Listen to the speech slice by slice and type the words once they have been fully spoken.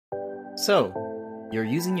So, you're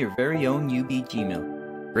using your very own UB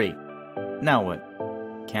Gmail. Great. Now what?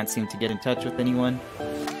 Can't seem to get in touch with anyone?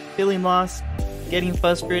 Feeling lost? Getting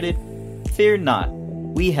frustrated? Fear not.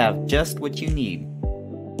 We have just what you need.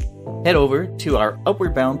 Head over to our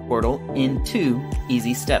Upward Bound portal in 2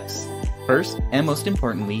 easy steps. First, and most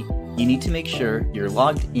importantly, you need to make sure you're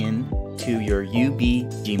logged in to your UB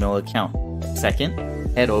Gmail account. Second,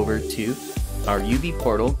 head over to our UB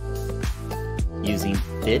portal using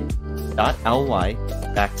bit.ly/UB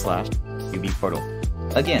portal.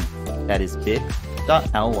 Again, that is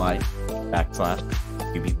bit.ly/UB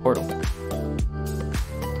portal.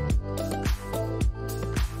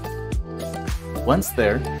 Once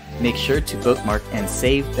there, make sure to bookmark and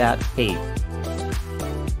save that page.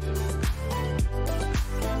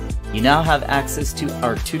 You now have access to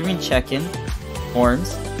our tutoring check-in,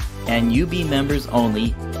 forms, and UB members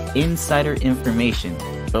only insider information.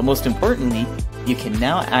 But most importantly, you can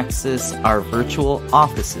now access our virtual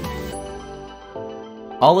offices.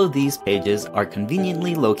 All of these pages are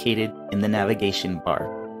conveniently located in the navigation bar.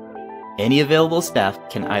 Any available staff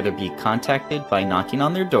can either be contacted by knocking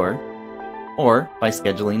on their door or by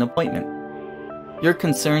scheduling an appointment. Your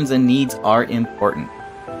concerns and needs are important,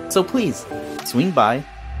 so please swing by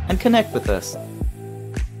and connect with us.